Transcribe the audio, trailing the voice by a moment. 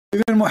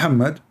Even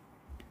Muhammad,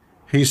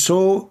 he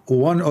saw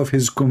one of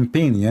his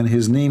companion,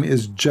 his name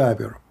is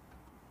Jabir.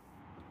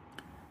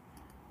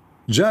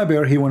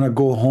 Jabir, he want to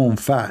go home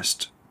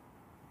fast.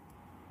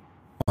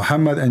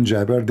 Muhammad and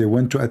Jabir, they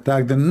went to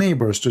attack the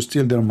neighbors to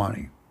steal their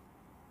money.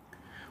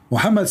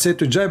 Muhammad said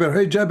to Jabir,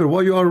 hey Jabir,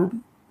 why you are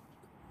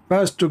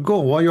fast to go?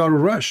 Why you are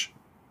rush?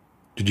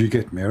 Did you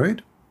get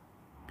married?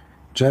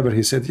 Jabir,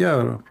 he said,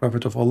 yeah,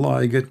 Prophet of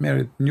Allah, I get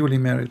married, newly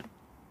married.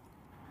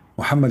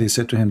 Muhammad, he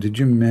said to him, did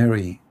you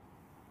marry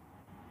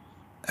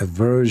a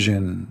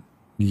virgin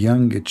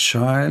young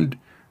child,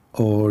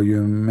 or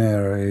you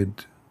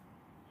married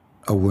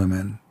a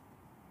woman?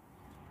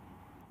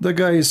 The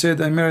guy, he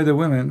said, I married a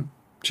woman,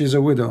 she's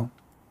a widow.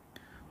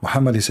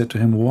 Muhammad, he said to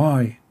him,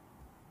 why?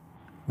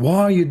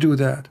 Why you do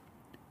that?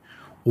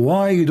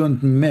 Why you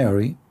don't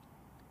marry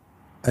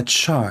a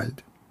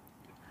child?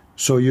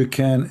 So you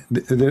can,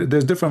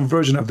 there's different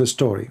version of the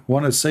story.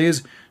 One it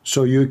says,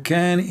 so you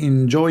can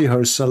enjoy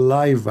her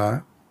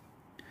saliva,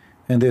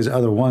 and there's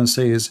other one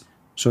says,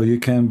 so you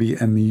can be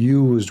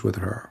amused with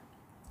her.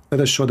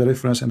 Let us show the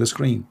reference on the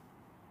screen.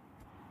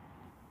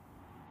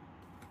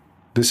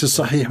 This is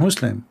Sahih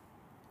Muslim.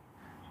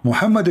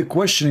 Muhammad is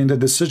questioning the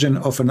decision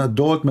of an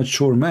adult,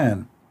 mature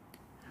man.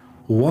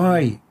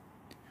 Why?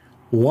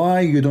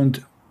 Why you don't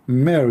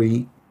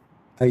marry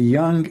a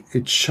young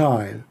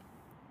child?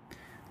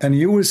 And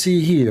you will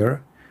see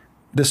here,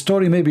 the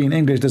story maybe in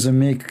English doesn't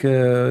make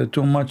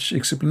too much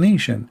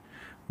explanation,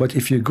 but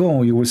if you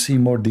go, you will see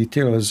more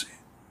details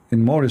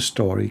in more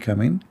story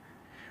coming.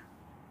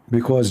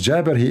 Because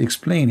Jabir, he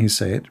explained, he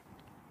said,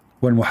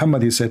 when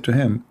Muhammad, he said to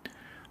him,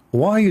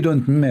 why you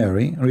don't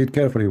marry, read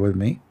carefully with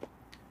me,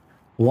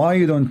 why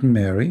you don't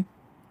marry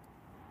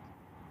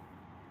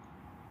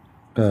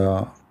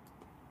a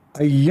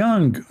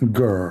young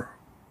girl,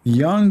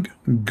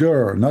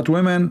 not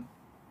women.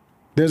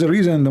 There's a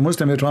reason the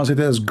Muslim they translate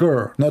it as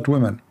girl, not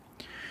women.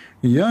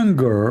 Young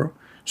girl,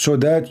 so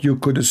that you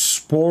could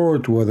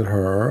sport with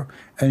her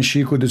and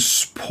she could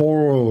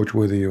sport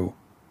with you.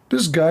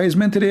 This guy is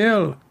mentally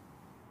ill.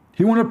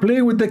 He want to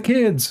play with the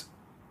kids.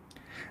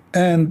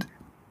 And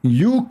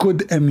you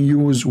could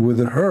amuse with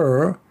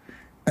her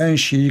and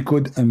she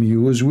could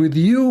amuse with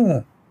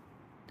you.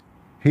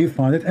 He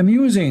found it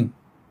amusing.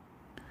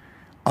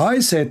 I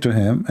said to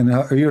him, and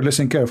here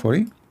listen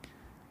carefully.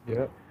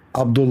 Yeah.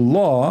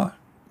 Abdullah,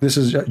 this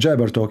is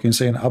Jabir talking,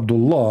 saying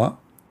Abdullah,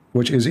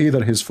 which is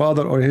either his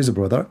father or his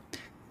brother,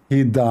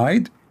 he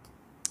died,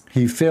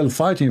 he fell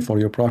fighting for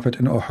your Prophet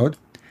in Uhud,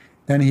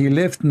 and he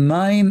left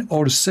 9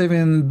 or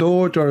 7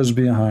 daughters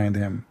behind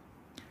him.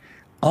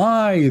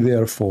 I,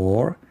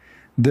 therefore,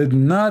 did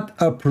not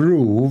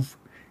approve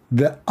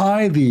the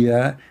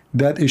idea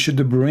that he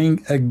should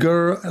bring a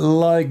girl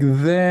like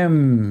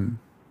them,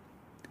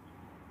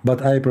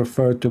 but I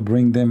prefer to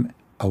bring them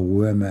a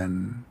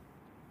woman.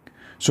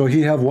 So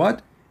he have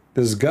what?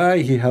 This guy,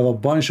 he have a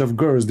bunch of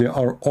girls, they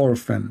are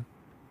orphan.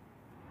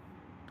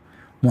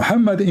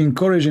 Muhammad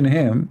encouraging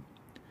him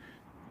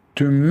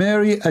to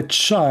marry a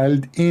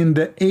child in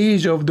the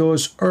age of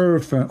those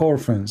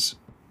orphans.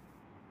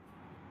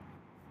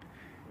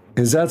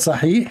 Is that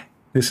sahih?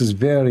 This is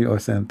very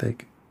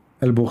authentic.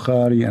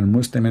 Al-Bukhari and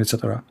Muslim,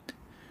 etc.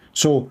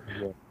 So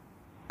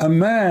a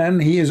man,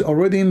 he is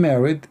already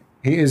married,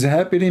 he is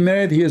happily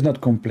married, he is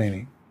not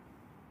complaining.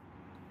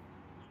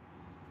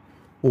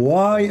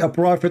 Why a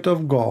prophet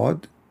of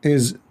God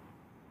is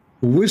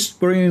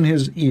whispering in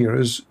his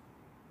ears,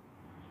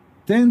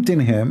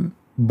 tempting him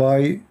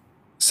by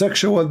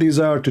sexual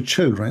desire to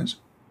children,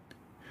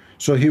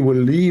 so he will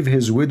leave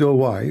his widow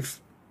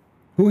wife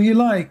who he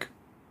like.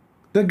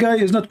 The guy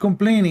is not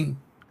complaining.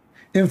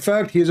 In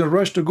fact, he is in a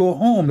rush to go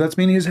home. That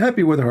means he's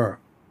happy with her.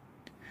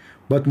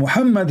 But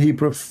Muhammad, he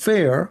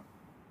prefer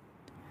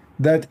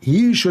that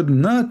he should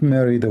not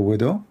marry the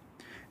widow.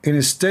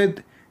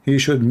 Instead, he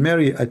should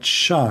marry a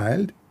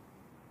child.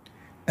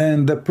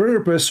 And the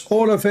purpose,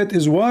 all of it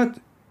is what?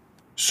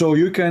 So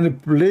you can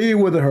play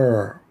with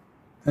her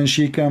and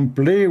she can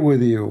play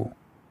with you.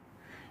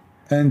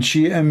 And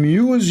she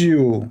amuse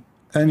you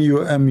and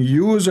you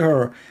amuse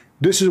her.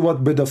 This is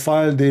what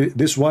pedophile,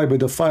 this is why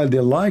pedophile, they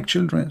like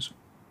children.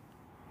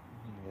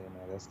 Yeah,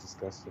 no, that's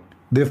disgusting.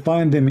 They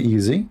find them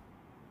easy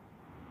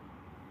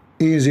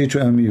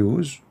to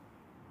amuse,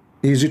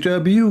 easy to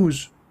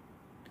abuse,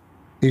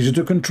 easy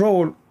to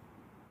control.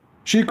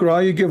 She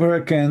cry, you give her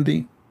a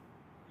candy.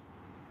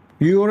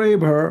 You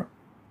rape her.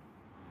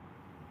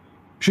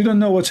 She don't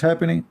know what's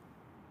happening.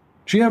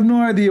 She have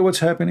no idea what's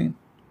happening.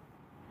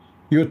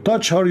 You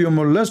touch her, you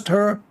molest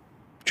her.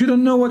 She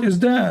don't know what is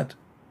that.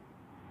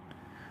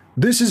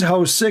 This is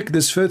how sick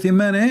this filthy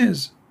man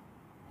is.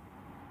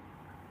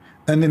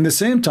 And in the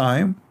same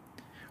time,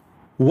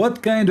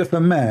 what kind of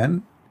a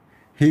man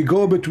he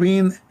go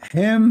between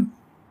him,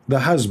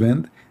 the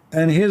husband,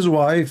 and his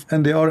wife,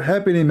 and they are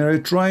happily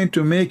married, trying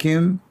to make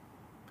him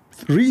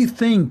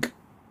rethink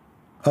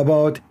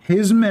about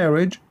his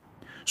marriage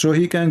so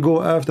he can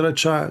go after a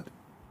child.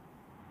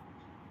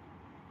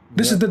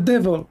 This is the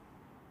devil.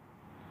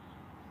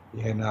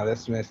 Yeah, no,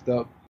 that's messed up.